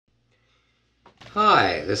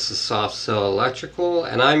Hi, this is Soft Cell Electrical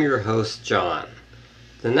and I'm your host John.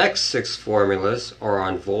 The next 6 formulas are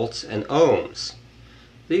on volts and ohms.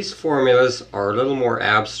 These formulas are a little more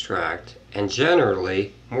abstract and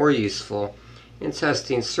generally more useful in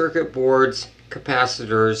testing circuit boards,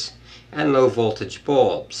 capacitors, and low voltage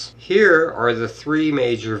bulbs. Here are the 3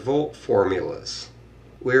 major volt formulas.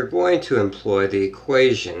 We are going to employ the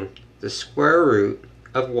equation the square root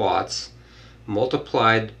of watts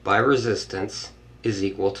multiplied by resistance is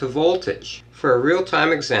equal to voltage. For a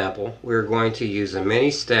real-time example, we are going to use a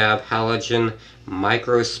mini-stab halogen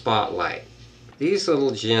micro spotlight. These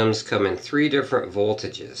little gems come in 3 different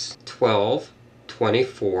voltages: 12,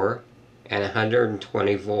 24, and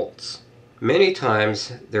 120 volts. Many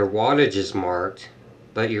times their wattage is marked,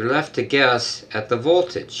 but you're left to guess at the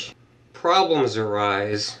voltage. Problems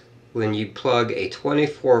arise when you plug a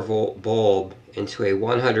 24 volt bulb into a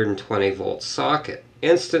 120 volt socket.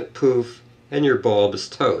 Instant poof, and your bulb is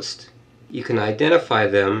toast. You can identify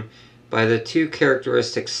them by the 2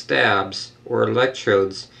 characteristic stabs or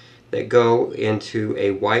electrodes that go into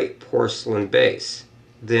a white porcelain base.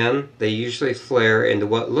 Then they usually flare into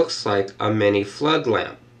what looks like a mini flood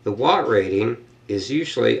lamp. The watt rating is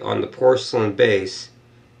usually on the porcelain base,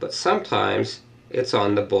 but sometimes it's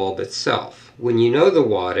on the bulb itself. When you know the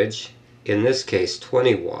wattage, in this case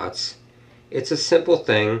 20 watts, it's a simple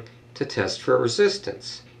thing to test for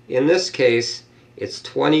resistance. In this case, it's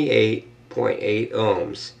 28.8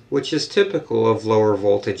 ohms, which is typical of lower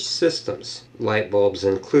voltage systems, light bulbs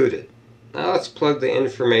included. Now let's plug the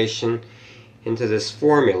information into this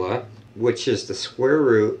formula, which is the square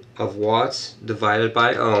root of watts divided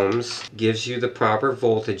by ohms, gives you the proper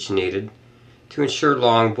voltage needed to ensure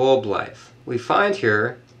long bulb life. We find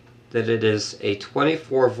here that it is a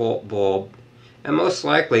 24 volt bulb and most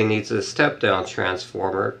likely needs a step-down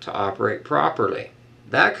transformer to operate properly.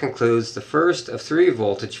 That concludes the first of 3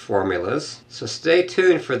 voltage formulas, so stay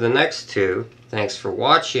tuned for the next 2. Thanks for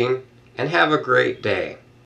watching and have a great day.